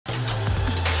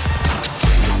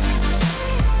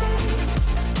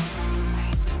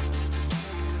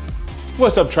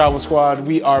What's up, Travel Squad?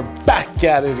 We are back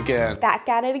at it again. Back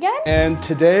at it again? And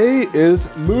today is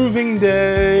moving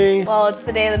day. Well, it's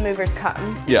the day the movers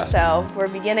come. Yes. So we're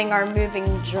beginning our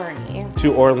moving journey.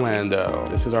 To Orlando.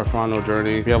 This is our final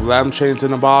journey. We have lampshades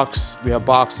in a box. We have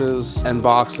boxes and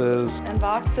boxes. And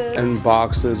boxes. And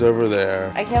boxes over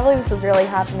there. I can't believe this is really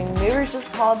happening. Movers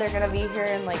just called. They're gonna be here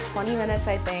in like 20 minutes,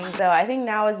 I think. So I think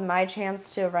now is my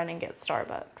chance to run and get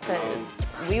Starbucks.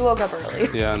 Because we woke up early.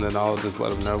 Yeah, and then I'll just let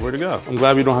them know where to go. I'm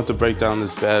glad we don't have to break down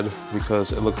this bed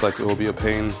because it looks like it will be a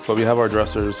pain. But we have our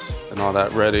dressers and all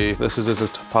that ready. This is just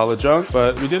a pile of junk,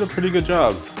 but we did a pretty good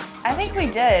job. I think we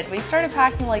did. We started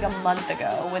packing like a month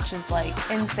ago, which is like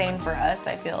insane for us,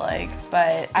 I feel like.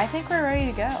 But I think we're ready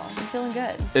to go. I'm feeling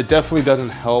good. It definitely doesn't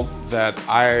help that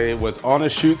I was on a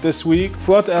shoot this week.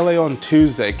 Flew out to LA on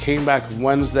Tuesday, came back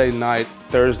Wednesday night,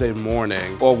 Thursday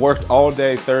morning. Well, worked all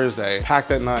day Thursday,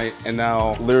 packed at night, and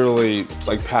now literally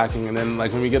like packing. And then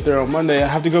like when we get there on Monday, I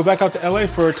have to go back out to LA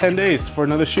for 10 days for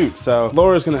another shoot. So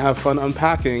Laura's gonna have fun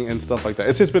unpacking and stuff like that.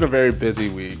 It's just been a very busy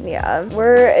week. Yeah,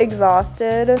 we're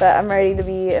exhausted, but I'm ready to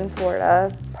be in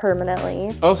Florida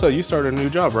permanently. Oh, so you started a new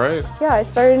job, right? Yeah, I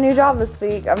started a new job this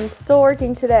week. I'm still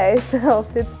working today, so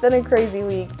it's been a crazy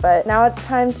week. But now it's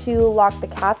time to lock the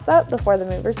cats up before the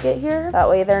movers get here. That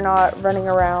way they're not running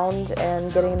around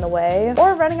and getting in the way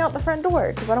or running out the front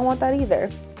door, because I don't want that either.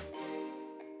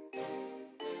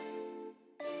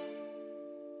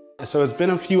 So it's been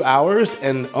a few hours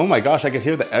and oh my gosh, I could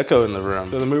hear the echo in the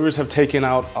room. So the movers have taken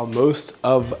out most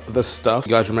of the stuff. You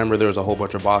guys remember there was a whole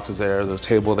bunch of boxes there, there's a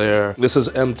table there. This is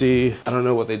empty. I don't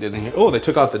know what they did in here. Oh, they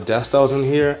took out the desk that was in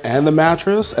here and the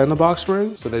mattress and the box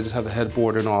spring. So they just have the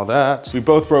headboard and all that. We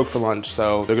both broke for lunch,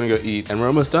 so they're gonna go eat and we're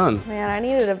almost done. Man, I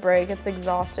needed a break. It's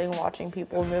exhausting watching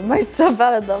people move my stuff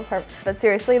out of the apartment. But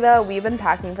seriously though, we've been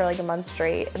packing for like a month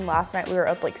straight and last night we were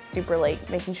up like super late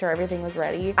making sure everything was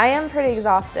ready. I am pretty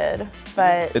exhausted.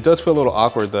 But it does feel a little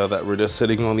awkward though that we're just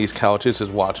sitting on these couches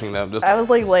just watching them. I was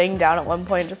like laying down at one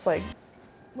point just like,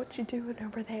 what you doing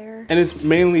over there? And it's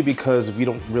mainly because we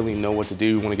don't really know what to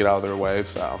do. We want to get out of their way.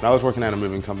 So when I was working at a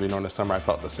moving company during the summer, I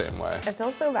felt the same way. I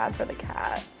feel so bad for the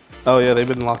cats. Oh yeah, they've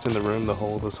been locked in the room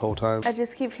this whole time. I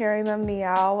just keep hearing them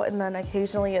meow and then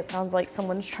occasionally it sounds like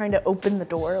someone's trying to open the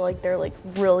door, like they're like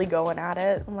really going at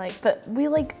it. I'm like, but we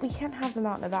can't have them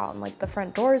out and about and like the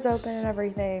front door's open and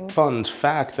everything. Fun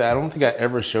fact that I don't think I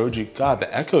ever showed you. God,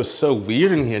 the echo is so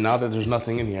weird in here now that there's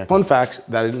nothing in here. Fun fact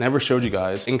that I never showed you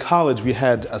guys. In college, we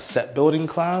had a set building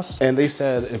class and they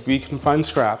said if we can find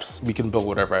scraps, we can build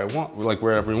whatever I want, like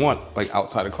wherever we want, like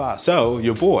outside of class. So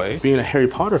your boy, being a Harry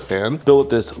Potter fan,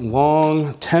 built this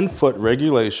long 10-foot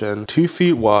regulation, 2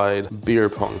 feet wide beer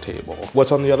pong table.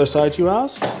 What's on the other side, you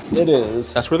ask? It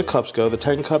is, that's where the cups go, the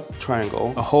 10-cup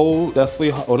triangle, a whole Dark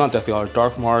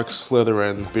Mark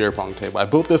Slytherin beer pong table. I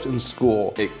built this in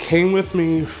school. It came with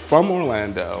me from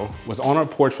Orlando, was on our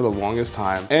porch for the longest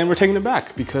time, and we're taking it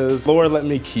back because Laura let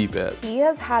me keep it. He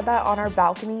has had that on our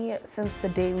balcony since the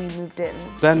day we moved in.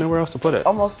 I had nowhere else to put it.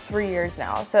 Almost 3 years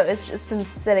now, so it's just been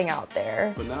sitting out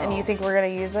there. But now, and you think we're gonna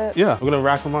use it? Yeah, we're gonna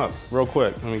rack them up real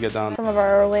quick when we get down. Some of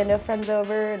our Orlando friends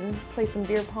over and play some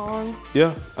beer pong.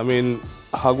 Yeah, I mean,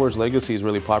 Hogwarts Legacy is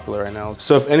really popular right now.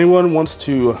 So if anyone wants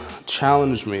to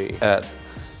challenge me at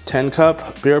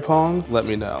 10-cup beer pong, let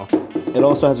me know. It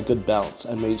also has a good bounce.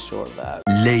 I made sure of that.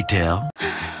 Later.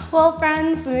 Well,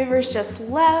 friends, the movers just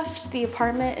left. The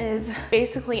apartment is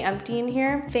basically empty in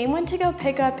here. Fain went to go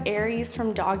pick up Aries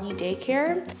from doggy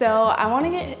daycare. So I want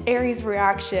to get Aries'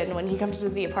 reaction when he comes to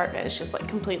the apartment. It's just like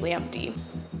completely empty.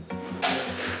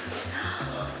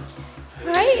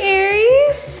 Hi,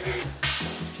 Aries.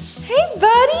 Hey,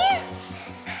 buddy.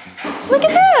 Look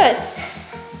at this.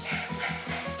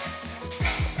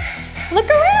 Look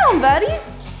around, buddy.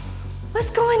 What's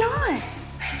going on?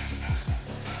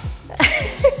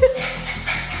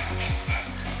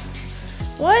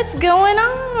 What's going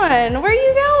on? Where are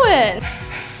you going?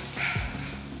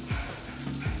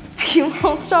 You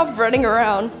won't stop running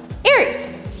around. Aries,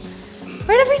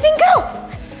 where'd everything go?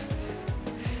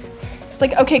 It's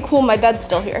like, okay, cool, my bed's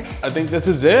still here. I think this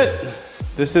is it.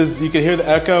 This is, you can hear the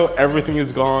echo, everything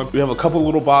is gone. We have a couple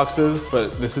little boxes,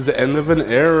 but this is the end of an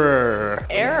era.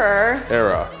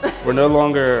 Era. We're no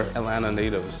longer Atlanta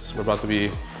natives. We're about to be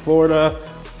Florida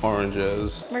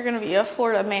oranges. We're gonna be a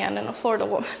Florida man and a Florida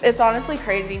woman. It's honestly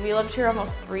crazy. We lived here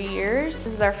almost 3 years.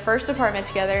 This is our first apartment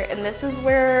together, and this is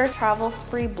where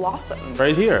TravelSpree blossomed.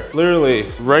 Right here, literally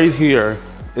right here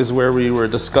is where we were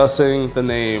discussing the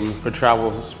name for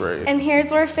TravelSpree. And here's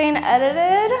where Fain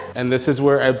edited. And this is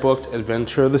where I booked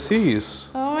Adventure of the Seas.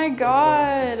 Oh my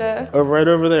God. Oh, right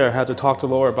over there. I had to talk to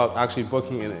Laura about actually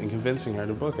booking it and convincing her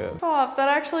to book it. Stop, that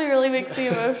actually really makes me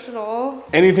emotional.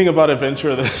 Anything about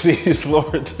adventure that sees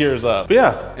Laura tears up. But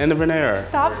yeah, end of an era.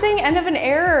 Stop saying end of an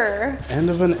era. End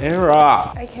of an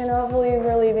era. I cannot believe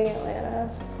we're leaving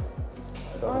Atlanta.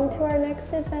 On to our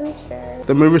next adventure.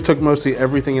 The movers took mostly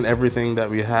everything that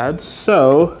we had,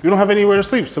 so we don't have anywhere to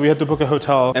sleep, so we had to book a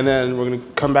hotel, and then we're gonna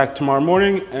come back tomorrow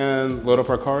morning and load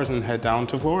up our cars and head down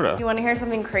to Florida. You wanna hear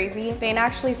something crazy? Fain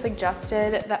actually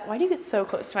suggested that, why do you get so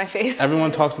close to my face?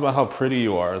 Everyone talks about how pretty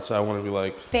you are, so I wanna be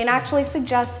like. Fain actually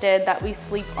suggested that we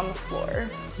sleep on the floor.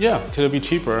 Yeah, because it'd be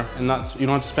cheaper and you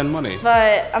don't have to spend money.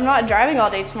 But I'm not driving all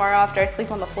day tomorrow after I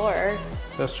sleep on the floor.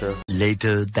 That's true.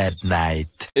 Later that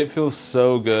night. It feels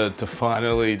so good to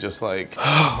finally just like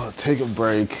take a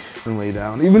break and lay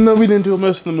down. Even though we didn't do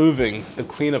most of the moving, the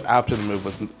cleanup after the move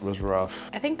was rough.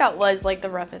 I think that was like the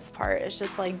roughest part. It's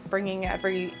just like bringing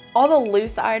all the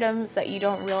loose items that you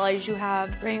don't realize you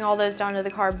have, bringing all those down to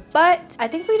the car. But I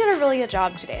think we did a really good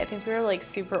job today. I think we were like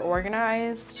super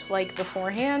organized like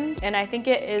beforehand. And I think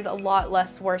it is a lot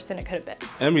less worse than it could have been.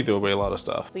 And we threw away a lot of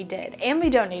stuff. We did. And we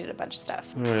donated a bunch of stuff.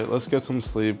 All right, let's get some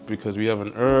sleep because we have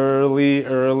an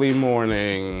early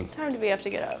morning. What time do we have to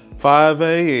get up? 5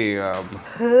 a.m.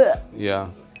 Yeah.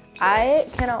 I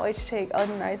cannot wait to take a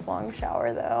nice long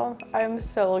shower though. I'm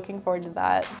so looking forward to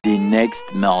that. The next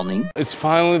morning. It's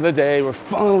finally the day. We're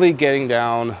finally getting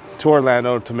down to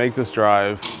Orlando to make this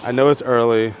drive. I know it's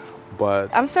early, but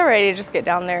I'm so ready to just get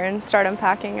down there and start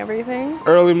unpacking everything.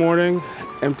 early morning,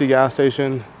 empty gas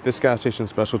station. This gas station is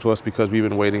special to us because we've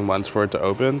been waiting months for it to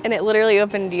open. And it literally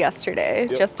opened yesterday,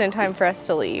 just in time for us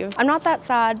to leave. I'm not that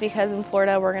sad because in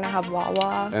Florida, we're gonna have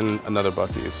Wawa. And another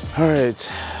Buc-ee's. All right,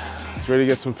 ready to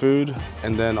get some food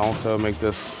and then also make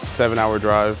this 7-hour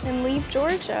drive. And leave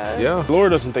Georgia. Yeah, Laura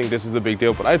doesn't think this is a big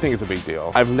deal, but I think it's a big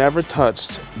deal. I've never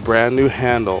touched brand new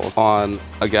handles on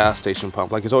a gas station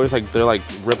pump. Like it's always like, they're like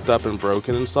ripped up and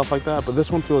broken and stuff like that, but this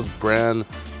one feels brand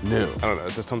new. I don't know,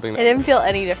 it's just something that... It didn't feel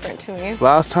any different to me.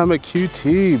 Last time at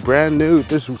QT, brand new.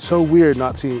 This is so weird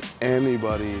not seeing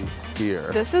anybody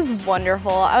here. This is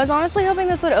wonderful. I was honestly hoping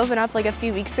this would open up like a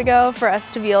few weeks ago for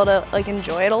us to be able to like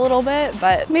enjoy it a little bit,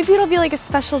 but maybe it'll be like a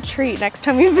special treat next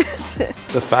time we visit.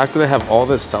 The fact that they have all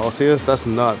this Celsius, that's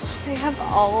nuts. They have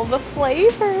all the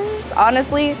flavors.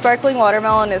 Honestly, sparkling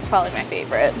watermelon is probably my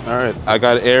favorite. All right, I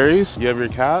got Aries. You have your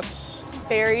cats.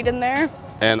 Buried in there.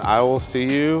 And I will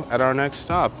see you at our next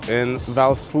stop in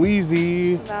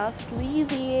Valsleezy.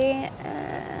 Valsleezy.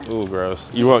 Ooh, gross.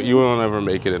 You won't ever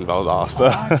make it in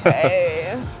Valdosta.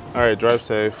 Okay. All right, drive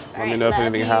safe. Let me know if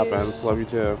anything happens. Love you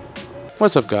too.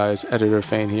 What's up guys, Editor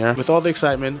Fain here. With all the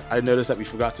excitement, I noticed that we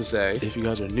forgot to say, if you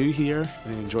guys are new here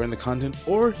and enjoying the content,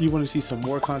 or you want to see some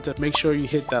more content, make sure you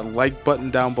hit that like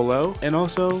button down below and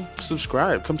also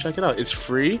subscribe. Come check it out. It's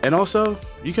free. And also,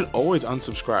 you can always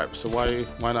unsubscribe. So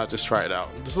why not just try it out?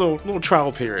 This little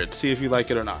trial period, see if you like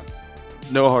it or not.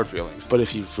 No hard feelings. But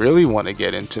if you really want to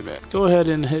get intimate, go ahead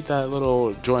and hit that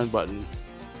little join button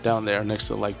down there next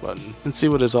to the like button and see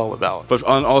what it's all about. But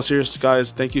on all seriousness,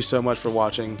 guys, thank you so much for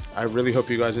watching. I really hope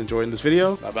you guys enjoyed this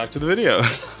video. Now back to the video.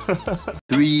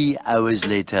 3 hours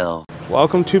later.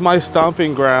 Welcome to my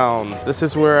stomping grounds. This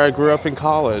is where I grew up in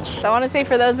college. So I want to say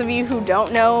for those of you who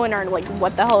don't know and are like,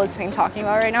 what the hell is Fain talking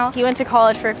about right now? He went to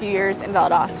college for a few years in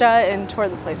Valdosta and tore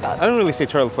the place up. I don't really say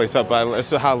tore the place up, but it's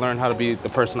how I learned how to be the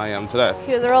person I am today.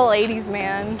 He was a real 80s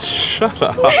man. Shut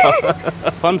up.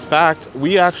 Fun fact,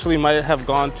 we actually might have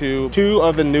gone to 2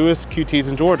 of the newest QTs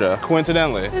in Georgia,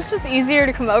 coincidentally. It's just easier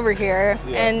to come over here,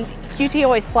 and QT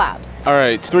always slaps. All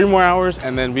right, 3 more hours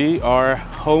and then we are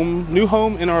home, new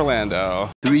home in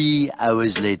Orlando. 3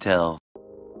 hours later.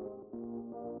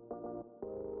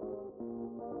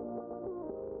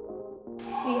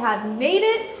 We have made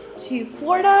it to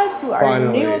Florida, to our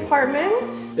new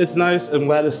apartment. It's nice. I'm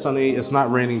glad it's sunny. It's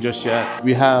not raining just yet.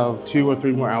 We have 2 or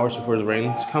 3 more hours before the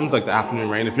rain comes, like the afternoon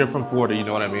rain. If you're from Florida, you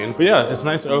know what I mean. But yeah, it's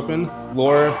nice open.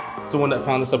 Laura is the one that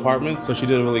found this apartment, so she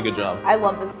did a really good job. I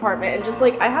love this apartment, and just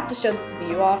like, I have to show this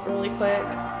view off really quick.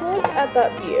 Look at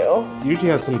that view. Usually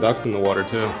has some ducks in the water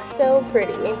too. So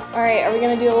pretty. All right, are we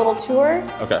gonna do a little tour?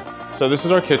 Okay, so this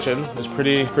is our kitchen. It's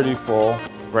pretty full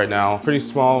right now. Pretty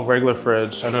small, regular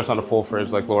fridge. I know it's not a full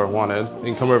fridge like Laura wanted. You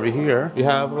can come over here. You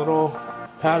have a little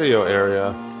patio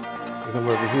area. You come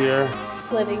over here.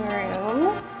 Living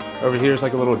room. Over here is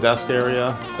like a little desk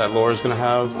area that Laura's gonna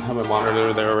have. I have my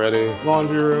monitor there already.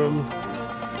 Laundry room.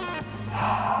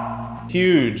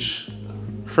 Huge,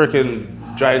 freaking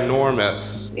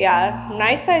ginormous. Yeah,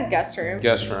 nice size guest room.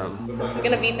 Guest room. This is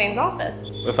gonna be Fain's office.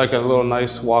 With like a little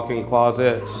nice walk-in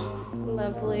closet.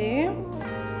 Lovely.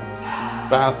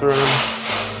 Bathroom.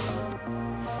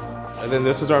 And then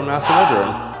this is our master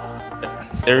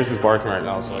bedroom. Aries is barking right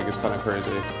now, so like it's kind of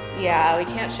crazy. Yeah, we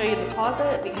can't show you the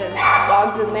closet because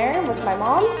dog's in there with my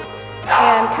mom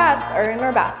and cats are in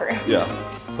our bathroom. Yeah,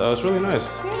 so it's really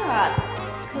nice.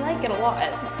 Yeah, I like it a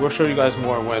lot. We'll show you guys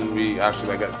more when we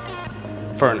actually like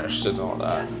get furnished and all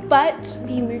that. But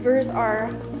the movers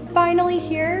are finally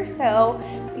here, so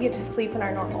we get to sleep in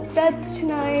our normal beds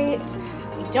tonight.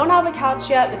 We don't have a couch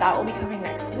yet, but that will be coming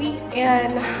next week.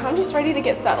 And I'm just ready to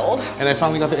get settled. And I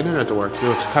finally got the internet to work, so it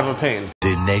was kind of a pain.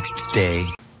 The next day.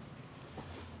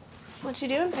 What you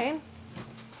doing, Payne?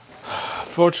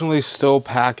 Fortunately, still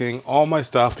packing all my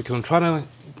stuff because I'm trying to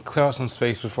clear out some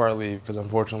space before I leave because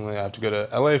unfortunately I have to go to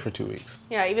LA for 2 weeks.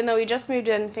 Yeah, even though we just moved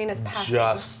in, Payne is packing.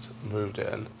 Just moved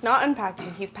in. Not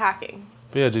unpacking, he's packing.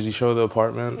 But yeah, did you show the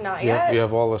apartment? Not yet. You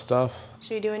have all the stuff?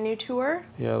 Should we do a new tour?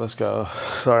 Yeah, let's go.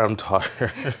 Sorry, I'm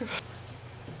tired.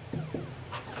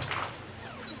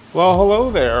 Well, hello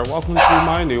there. Welcome to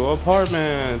my new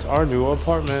apartment. Our new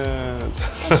apartment.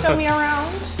 Show me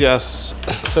around. Yes.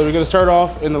 So we're gonna start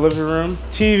off in the living room.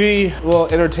 TV, little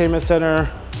entertainment center,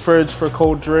 fridge for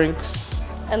cold drinks.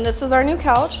 And this is our new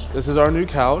couch. This is our new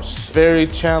couch. Very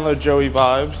Chandler Joey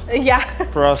vibes Yeah.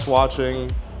 for us watching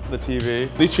the TV.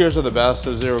 These chairs are the best.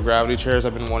 They're zero gravity chairs.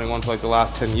 I've been wanting one for like the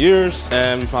last 10 years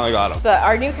and we finally got them. But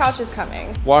our new couch is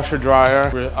coming. Washer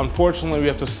dryer. Unfortunately, we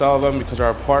have to sell them because our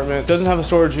apartment doesn't have a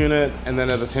storage unit, and then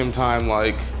at the same time,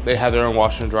 like, they have their own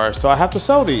washer and dryer. So I have to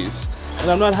sell these. And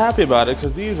I'm not happy about it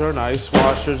because these are nice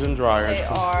washers and dryers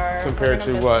compared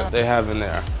to what they have in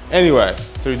there. Anyway,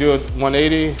 so we do a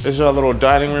 180. This is our little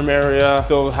dining room area.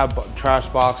 Still have trash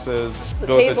boxes.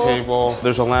 Go at the table.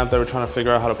 There's a lamp that we're trying to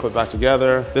figure out how to put back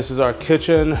together. This is our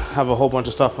kitchen. Have a whole bunch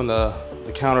of stuff on the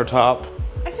countertop.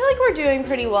 I feel like we're doing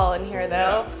pretty well in here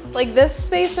though. Like this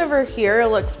space over here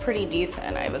looks pretty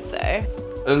decent, I would say.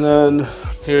 And then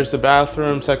here's the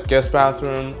bathroom, guest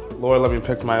bathroom. Laura let me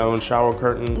pick my own shower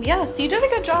curtain. Yes, you did a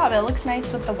good job. It looks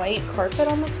nice with the white carpet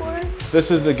on the floor.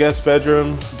 This is the guest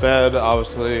bedroom, bed,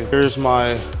 obviously. Here's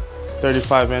my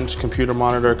 35-inch computer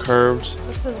monitor, curved.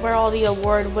 This is where all the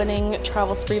award-winning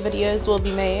TravelSpree videos will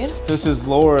be made. This is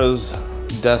Laura's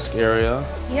desk area.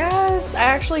 Yes, I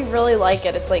actually really like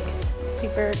it. It's like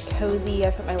super cozy.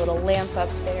 I put my little lamp up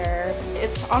there.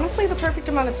 It's honestly the perfect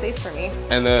amount of space for me.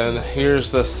 And then here's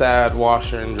the sad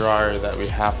washer and dryer that we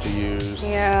have to use.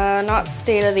 Yeah, not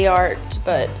state of the art,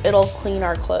 but it'll clean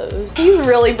our clothes. He's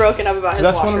really broken up about his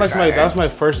washer and dryer. That was my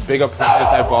first big appliance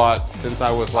I bought since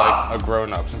I was like a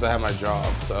grown-up, since I had my job.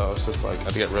 So it's just like I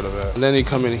had to get rid of it. And then you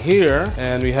come in here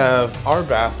and we have our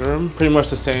bathroom, pretty much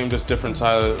the same, just different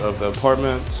side of the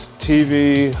apartment.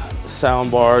 TV,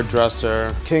 soundbar,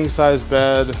 dresser, king size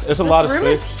bed. It's a lot of space.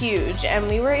 This room is huge and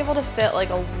we were able to fit like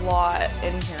a lot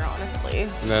in here, honestly.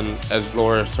 And then as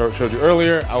Laura showed you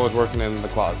earlier, I was working in the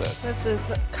closet. This is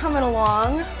coming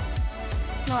along,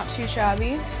 not too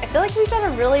shabby. I feel like we've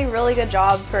done a really, really good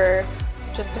job for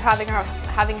just having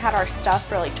had our stuff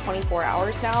for like 24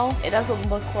 hours now. It doesn't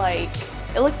look like,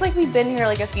 it looks like we've been here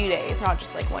like a few days, not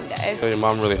just like one day. Your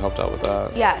mom really helped out with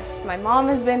that. Yes, my mom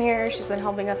has been here. She's been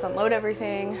helping us unload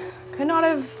everything. Could not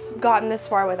have gotten this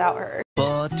far without her.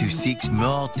 4 to 6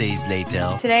 more days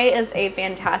later. Today is a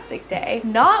fantastic day.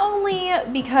 Not only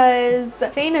because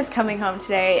Fane is coming home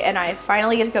today and I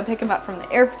finally get to go pick him up from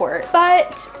the airport,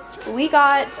 but we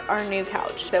got our new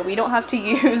couch, so we don't have to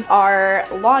use our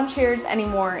lawn chairs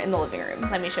anymore in the living room.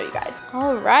 Let me show you guys.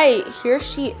 All right, here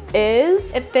she is.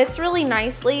 It fits really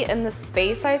nicely in the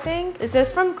space, I think. This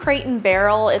is from Crate &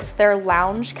 Barrel. It's their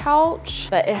lounge couch,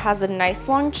 but it has a nice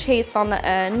long chase on the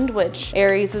end, which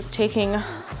Aries is taking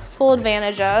full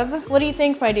advantage of. What do you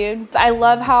think, my dude? I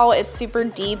love how it's super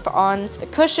deep on the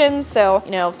cushions, so,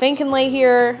 you know, Fane can lay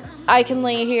here, I can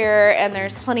lay here, and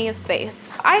there's plenty of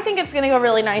space. I think it's gonna go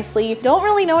really nicely. Don't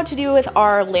really know what to do with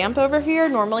our lamp over here.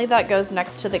 Normally that goes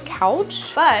next to the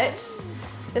couch, but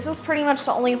this is pretty much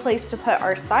the only place to put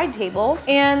our side table.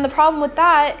 And the problem with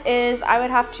that is I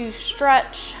would have to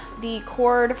stretch the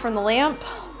cord from the lamp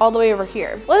all the way over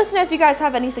here. Let us know if you guys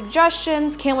have any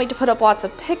suggestions. Can't wait to put up lots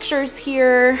of pictures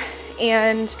here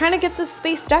and kind of get this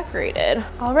space decorated.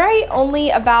 All right,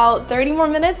 only about 30 more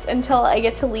minutes until I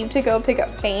get to leave to go pick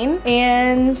up Fane,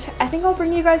 and I think I'll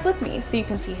bring you guys with me so you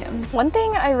can see him. One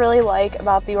thing I really like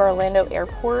about the Orlando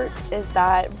airport is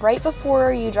that right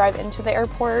before you drive into the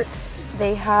airport,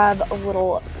 they have a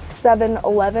little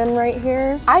 7-Eleven right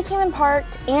here. I came and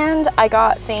parked and I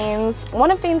got one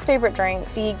of Fane's favorite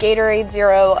drinks, the Gatorade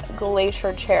Zero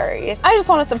Glacier Cherry. I just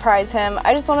want to surprise him.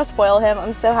 I just want to spoil him.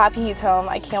 I'm so happy he's home.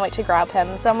 I can't wait to grab him.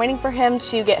 So I'm waiting for him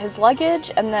to get his luggage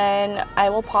and then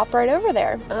I will pop right over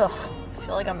there. Ugh, I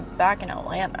feel like I'm back in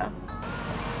Atlanta.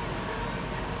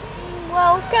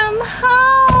 Welcome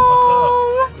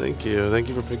home. Thank you. Thank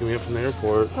you for picking me up from the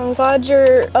airport. I'm glad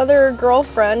your other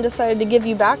girlfriend decided to give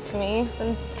you back to me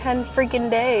in 10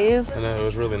 freaking days. I know, it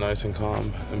was really nice and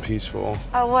calm and peaceful.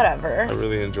 Oh, whatever. I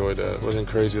really enjoyed it. It wasn't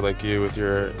crazy like you with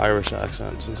your Irish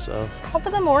accents and stuff. Top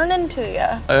of the morning to you.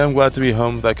 I am glad to be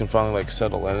home that I can finally like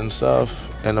settle in and stuff.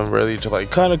 And I'm ready to like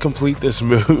kind of complete this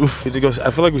move. Need to go, I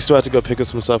feel like we still have to go pick up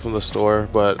some stuff from the store,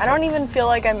 but I don't even feel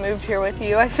like I moved here with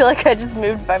you. I feel like I just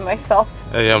moved by myself.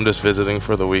 hey, I'm just visiting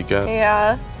for the weekend.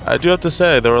 Yeah. I do have to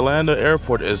say, the Orlando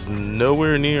airport is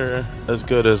nowhere near as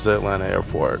good as the Atlanta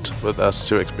airport, but that's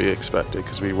to be expected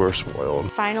because we were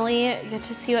spoiled. Finally get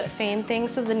to see what Fane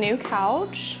thinks of the new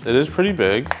couch. It is pretty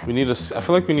big. We need to, I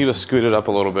feel like we need to scoot it up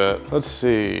a little bit. Let's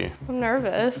see. I'm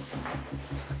nervous.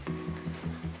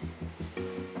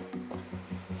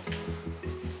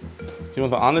 Do you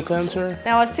want the honest answer?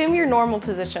 Now assume your normal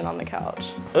position on the couch.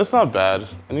 It's not bad.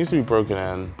 It needs to be broken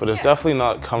in, but it's definitely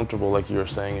not comfortable like you were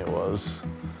saying it was.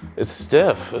 It's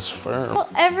stiff, it's firm. Well,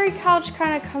 every couch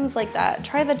kind of comes like that.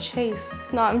 Try the Chase.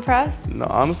 Not impressed? No,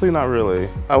 honestly, not really.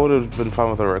 I would have been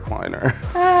fine with a recliner.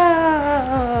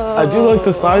 Oh. I do like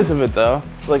the size of it though.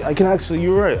 Like I can actually,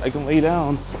 you're right, I can lay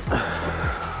down.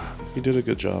 You did a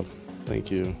good job.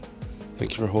 Thank you.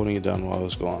 Thank you for holding it down while I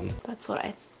was gone. That's what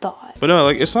I thought. But no,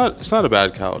 like it's not a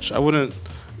bad couch. I wouldn't,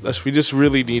 we just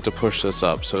really need to push this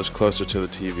up so it's closer to the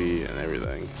TV and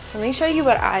everything. Let me show you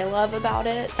what I love about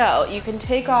it. So you can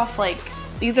take off like,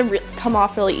 these are come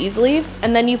off really easily.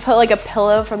 And then you put like a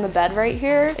pillow from the bed right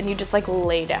here and you just like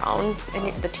lay down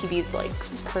and the TV's like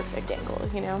perfect angle,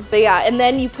 you know? But yeah, and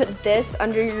then you put this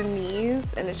under your knees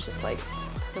and it's just like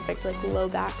perfect like low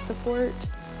back support.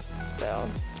 So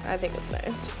I think it's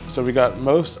nice. So we got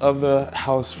most of the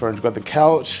house furniture. We got the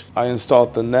couch, I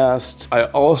installed the Nest. I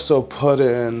also put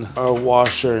in a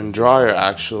washer and dryer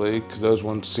actually, because those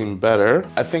ones seem better.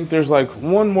 I think there's like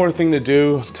one more thing to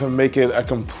do to make it a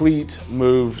complete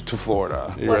move to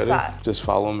Florida. You What's ready? that? Just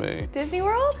follow me. Disney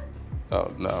World? Oh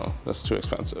no, that's too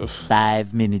expensive.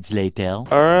 5 minutes later. All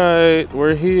right,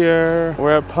 we're here.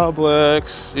 We're at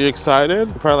Publix. You excited?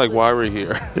 You're probably like, why are we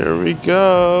here? Here we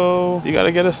go. You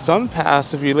gotta get a sun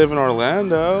pass if you live in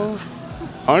Orlando.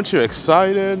 Aren't you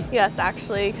excited? Yes,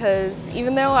 actually, because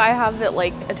even though I have it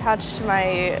like attached to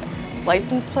my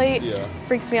license plate,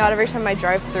 freaks me out every time I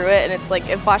drive through it and it's like,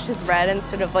 it flashes red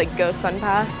instead of like go sun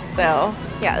pass. So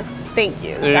yes, thank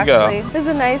you. There you go. It was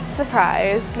a nice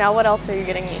surprise. Now what else are you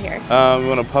getting me here? You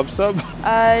want a pub sub?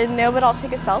 No, but I'll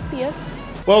take a Celsius.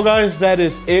 Well guys, that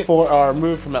is it for our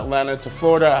move from Atlanta to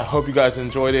Florida. I hope you guys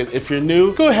enjoyed it. If you're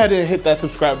new, go ahead and hit that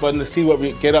subscribe button to see what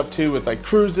we get up to with like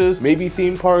cruises, maybe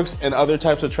theme parks, and other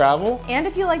types of travel. And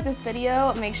if you like this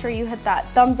video, make sure you hit that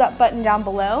thumbs up button down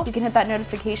below. You can hit that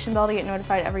notification bell to get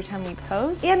notified every time we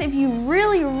post. And if you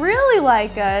really, really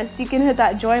like us, you can hit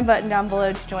that join button down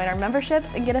below to join our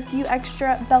memberships and get a few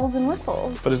extra bells and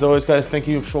whistles. But as always guys, thank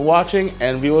you for watching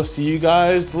and we will see you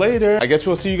guys later. I guess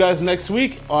we'll see you guys next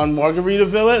week on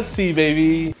Margaritaville at Sea,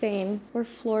 baby. Fane, we're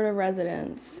Florida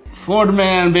residents. Florida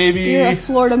man, baby. You're a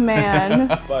Florida man.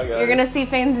 Bye, guys. You're gonna see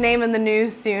Fane's name in the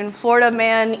news soon. Florida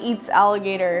man eats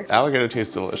alligator. Alligator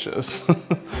tastes delicious.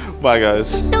 Bye,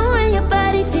 guys. Knowing your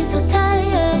body feels so